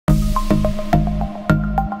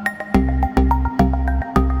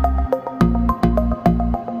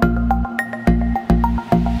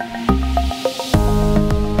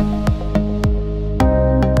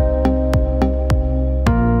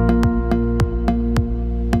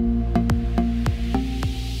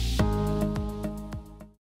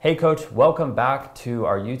Hey coach, welcome back to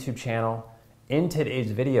our YouTube channel. In today's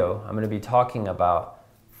video, I'm going to be talking about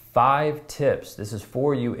 5 tips. This is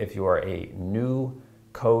for you if you are a new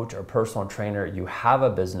coach or personal trainer, you have a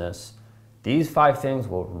business. These 5 things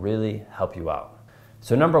will really help you out.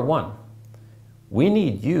 So number 1, we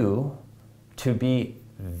need you to be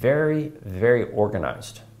very, very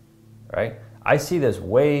organized, right? I see this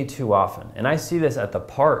way too often, and I see this at the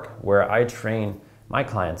park where I train my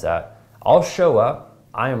clients at. I'll show up,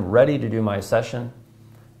 I am ready to do my session,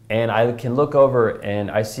 and I can look over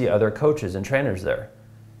and I see other coaches and trainers there.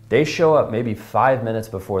 They show up maybe 5 minutes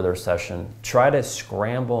before their session, try to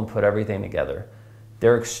scramble and put everything together.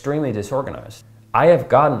 They're extremely disorganized. I have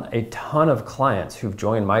gotten a ton of clients who've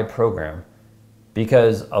joined my program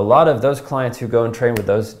because a lot of those clients who go and train with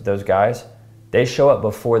those guys, they show up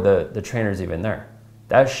before the trainer's even there.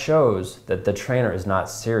 That shows that the trainer is not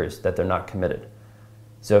serious, that they're not committed.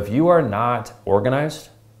 So if you are not organized,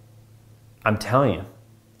 I'm telling you,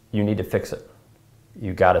 you need to fix it.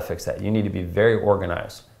 You got to fix that. You need to be very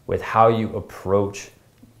organized with how you approach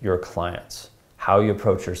your clients, how you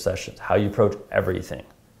approach your sessions, how you approach everything.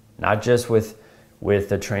 Not just with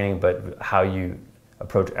the training, but how you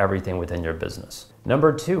approach everything within your business.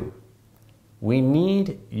 Number 2, we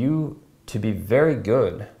need you to be very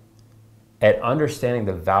good at understanding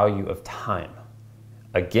the value of time.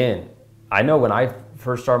 Again, I know when I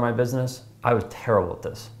first started my business, I was terrible at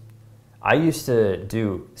this. I used to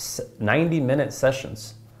do 90-minute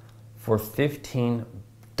sessions for $15,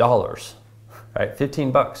 right?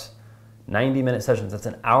 15 bucks, 90-minute sessions. That's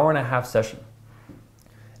an hour and a half session.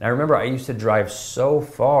 And I remember I used to drive so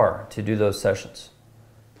far to do those sessions.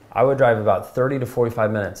 I would drive about 30 to 45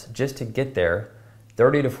 minutes just to get there,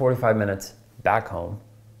 30 to 45 minutes back home,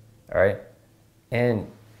 all right? And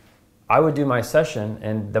I would do my session,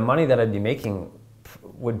 and the money that I'd be making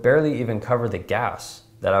would barely even cover the gas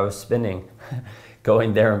that I was spending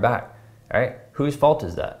going there and back, all right? Whose fault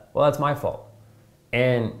is that? Well, that's my fault.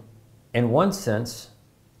 And in one sense,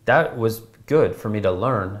 that was good for me to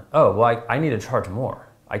learn, oh, well, I need to charge more.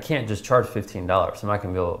 I can't just charge $15. I'm not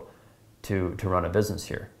gonna be able to run a business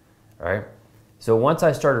here, all right? So once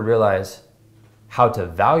I started to realize how to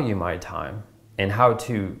value my time and how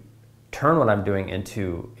to turn what I'm doing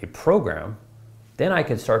into a program, then I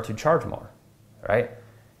could start to charge more, right?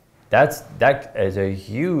 That is a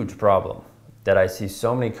huge problem that I see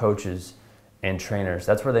so many coaches and trainers.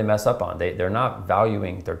 That's where they mess up on. They're not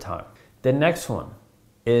valuing their time. The next one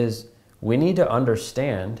is we need to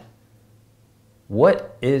understand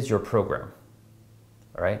what is your program,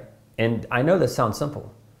 all right? And I know this sounds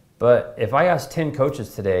simple, but if I ask 10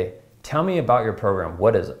 coaches today, tell me about your program,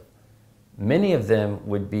 what is it? Many of them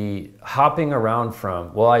would be hopping around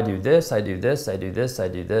from, well, I do this, I do this, I do this, I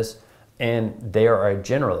do this, and they are a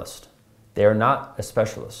generalist. They are not a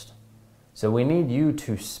specialist. So we need you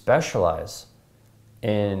to specialize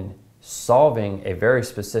in solving a very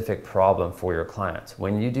specific problem for your clients.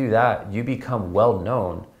 When you do that, you become well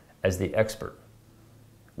known as the expert.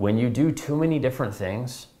 When you do too many different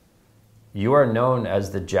things, you are known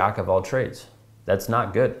as the jack of all trades. That's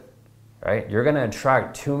not good, right? You're gonna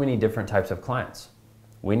attract too many different types of clients.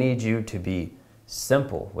 We need you to be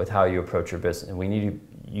simple with how you approach your business, and we need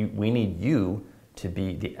you to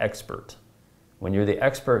be the expert. When you're the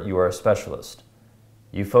expert, you are a specialist.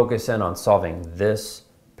 You focus in on solving this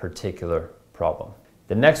particular problem.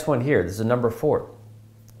 The next one here, this is number 4.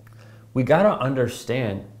 We gotta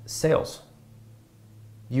understand sales.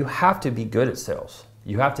 You have to be good at sales.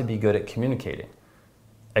 You have to be good at communicating.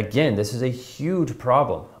 Again, this is a huge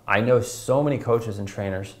problem I know so many coaches and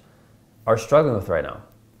trainers are struggling with right now.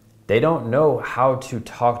 They don't know how to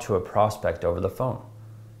talk to a prospect over the phone.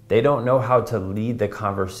 They don't know how to lead the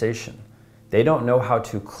conversation. They don't know how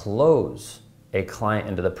to close a client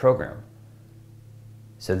into the program.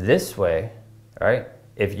 So this way, right,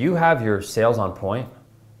 if you have your sales on point,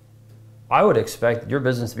 I would expect your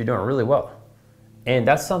business to be doing really well. And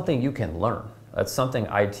that's something you can learn. That's something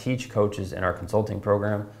I teach coaches in our consulting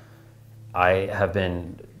program. I have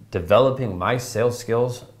been developing my sales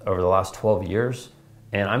skills over the last 12 years,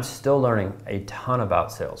 and I'm still learning a ton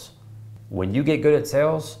about sales. When you get good at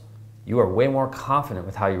sales, you are way more confident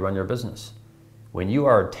with how you run your business. When you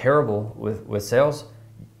are terrible with sales,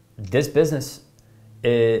 this business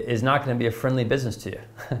is not going to be a friendly business to you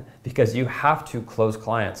because you have to close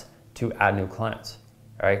clients to add new clients,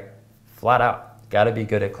 all right? Flat out, got to be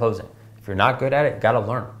good at closing. If you're not good at it, got to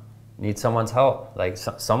learn. You need someone's help. Like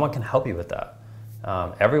someone can help you with that.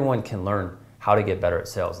 Everyone can learn how to get better at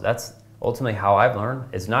sales. That's ultimately how I've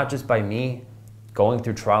learned. It's not just by me going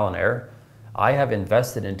through trial and error. I have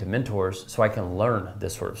invested into mentors so I can learn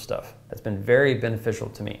this sort of stuff. That's been very beneficial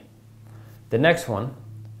to me. The next one,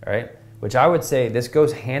 all right, which I would say this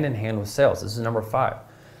goes hand in hand with sales, this is number 5,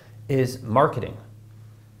 is marketing.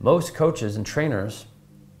 Most coaches and trainers,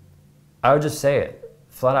 I would just say it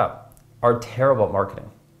flat out, are terrible at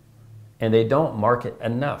marketing. And they don't market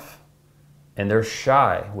enough. And they're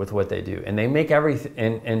shy with what they do. And they make everything,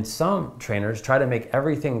 and some trainers try to make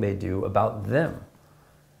everything they do about them,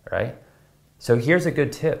 right? So here's a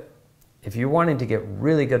good tip. If you're wanting to get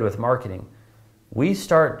really good with marketing, we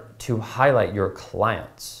start to highlight your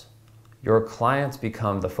clients. Your clients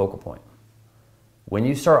become the focal point. When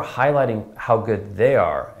you start highlighting how good they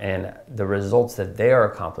are and the results that they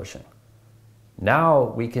are accomplishing, now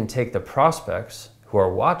we can take the prospects who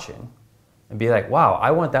are watching and be like, wow,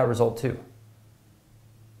 I want that result too.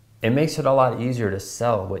 It makes it a lot easier to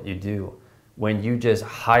sell what you do when you just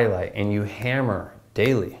highlight and you hammer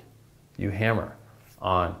daily. You hammer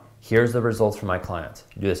on, here's the results for my clients.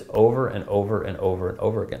 You do this over and over and over and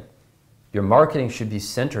over again. Your marketing should be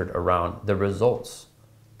centered around the results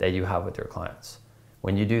that you have with your clients.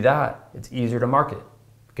 When you do that, it's easier to market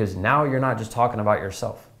because now you're not just talking about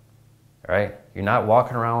yourself, right? You're not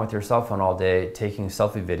walking around with your cell phone all day taking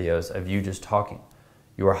selfie videos of you just talking.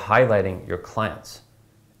 You are highlighting your clients.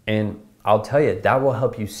 And I'll tell you, that will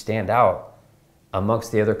help you stand out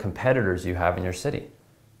amongst the other competitors you have in your city.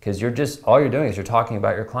 Because all you're doing is you're talking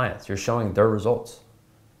about your clients. You're showing their results.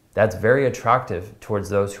 That's very attractive towards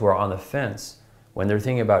those who are on the fence when they're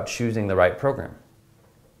thinking about choosing the right program.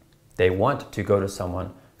 They want to go to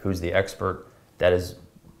someone who's the expert that is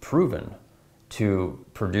proven to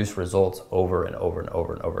produce results over and over and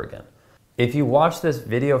over and over again. If you watch this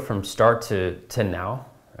video from start to now,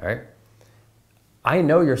 all right, I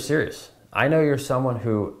know you're serious. I know you're someone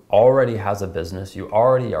who already has a business, you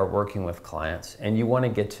already are working with clients, and you want to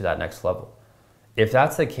get to that next level. If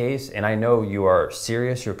that's the case, and I know you are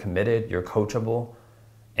serious, you're committed, you're coachable,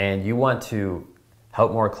 and you want to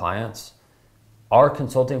help more clients, our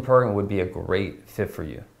consulting program would be a great fit for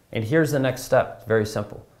you. And here's the next step, it's very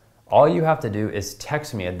simple. All you have to do is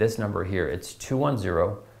text me at this number here. It's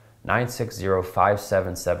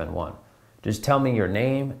 210-960-5771. Just tell me your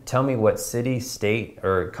name, tell me what city, state,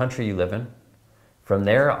 or country you live in. From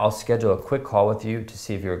there, I'll schedule a quick call with you to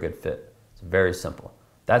see if you're a good fit. It's very simple.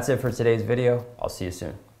 That's it for today's video. I'll see you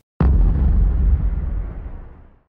soon.